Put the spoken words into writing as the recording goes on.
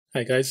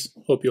Hi guys,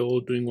 hope you're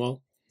all doing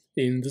well.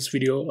 In this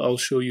video, I'll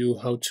show you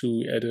how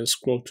to add a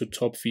scroll to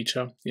top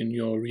feature in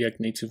your React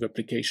Native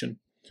application.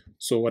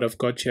 So what I've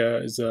got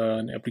here is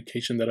an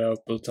application that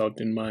I've built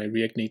out in my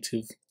React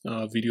Native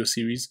video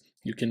series.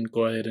 You can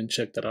go ahead and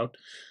check that out.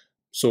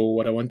 So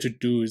what I want to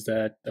do is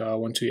that I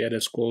want to add a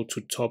scroll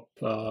to top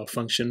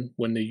function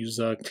when the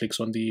user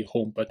clicks on the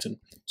home button.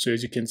 So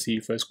as you can see,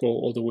 if I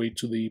scroll all the way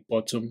to the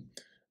bottom,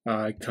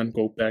 I can't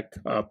go back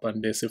up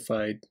unless if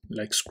I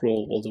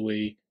scroll all the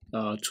way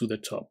to the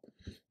top.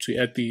 To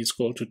add the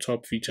scroll to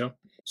top feature,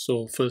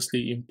 so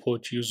firstly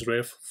import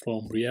useRef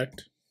from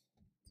React.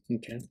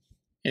 Okay.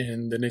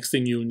 And the next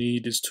thing you'll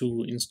need is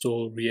to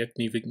install React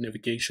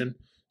Navigation.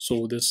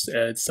 So this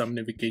adds some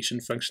navigation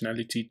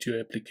functionality to your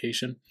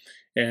application.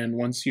 And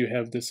once you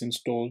have this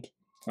installed,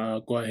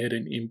 go ahead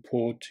and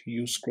import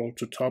uScroll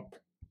to top.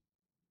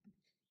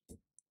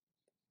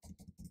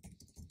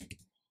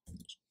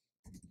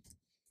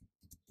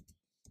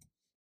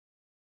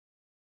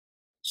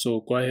 So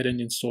go ahead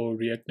and install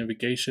React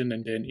Navigation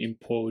and then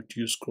import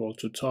uScroll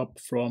to top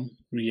from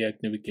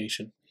React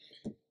Navigation.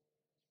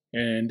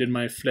 And in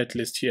my flat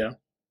list here,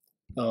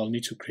 I'll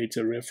need to create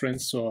a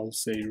reference. So I'll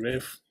say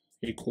ref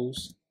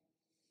equals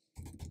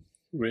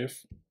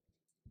ref,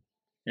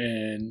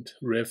 and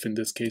ref in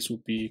this case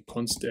would be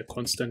a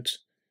constant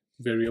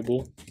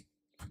variable.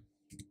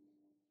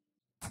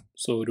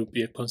 So it will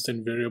be a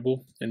constant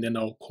variable, and then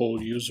I'll call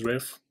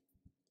useRef.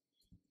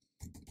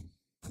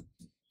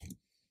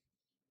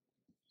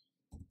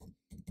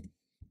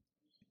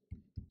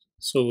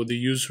 So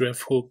the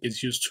useRef hook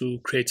is used to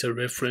create a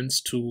reference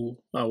to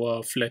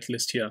our flat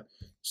list here.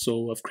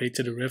 So I've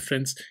created a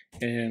reference,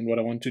 and what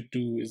I want to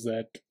do is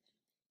that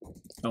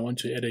I want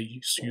to add a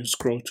use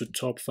scroll to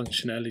top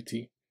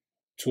functionality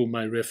to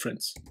my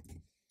reference.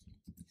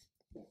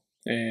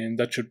 And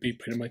that should be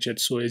pretty much it.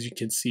 So as you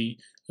can see,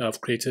 I've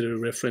created a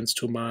reference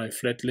to my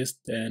flat list,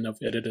 and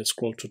I've added a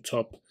scroll to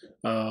top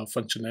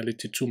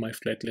functionality to my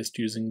flat list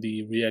using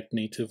the React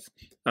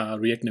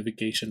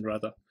Navigation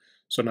rather.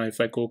 So now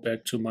if I go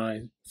back to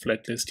my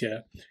flat list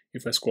here,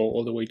 if I scroll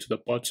all the way to the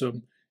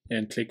bottom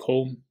and click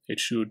home,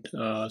 it should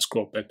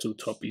scroll back to the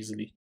top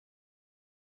easily.